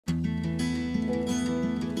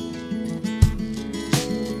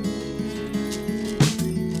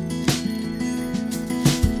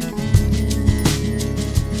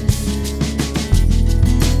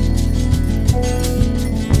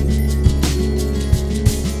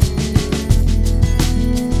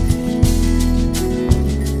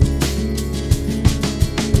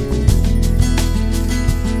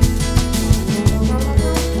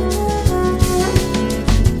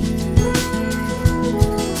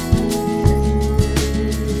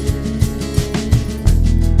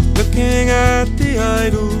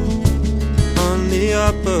idol on the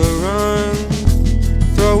upper rung,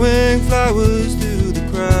 throwing flowers to the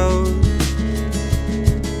crowd.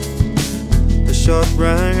 The shot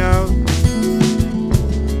rang out.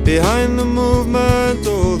 Behind the movement,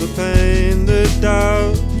 all the pain, the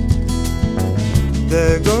doubt.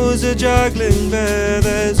 There goes a juggling bear,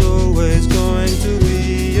 there's always going to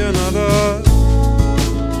be another.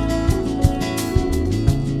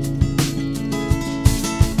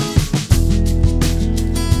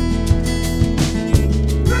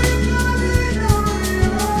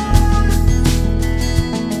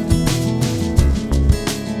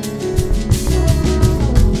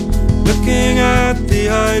 Looking at the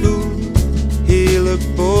idol, he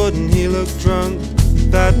looked bored and he looked drunk.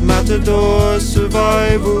 That matador's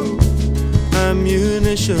survival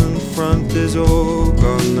ammunition front is all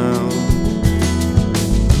gone now.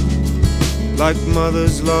 Like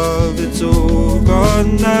mother's love, it's all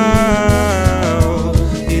gone now.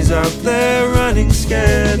 He's out there running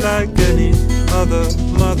scared like any other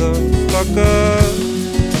motherfucker.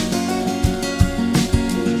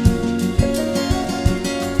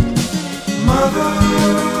 Mother,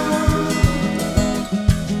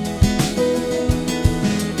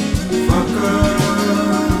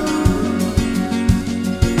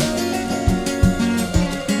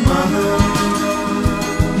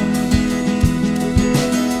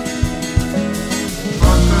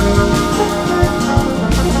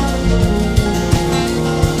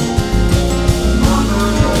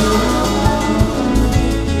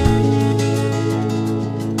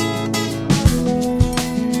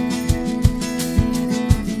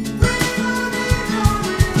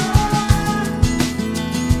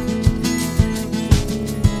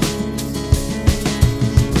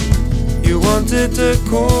 to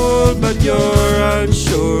call, but you're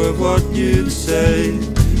unsure of what you'd say.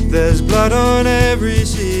 There's blood on every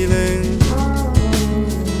ceiling,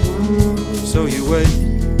 so you wait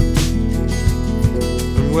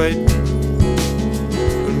and wait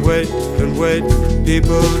and wait and wait.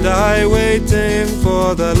 People die waiting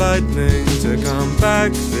for the lightning to come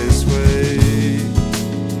back this way.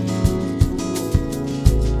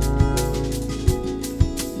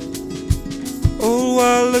 All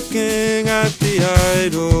while looking at the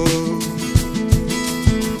idol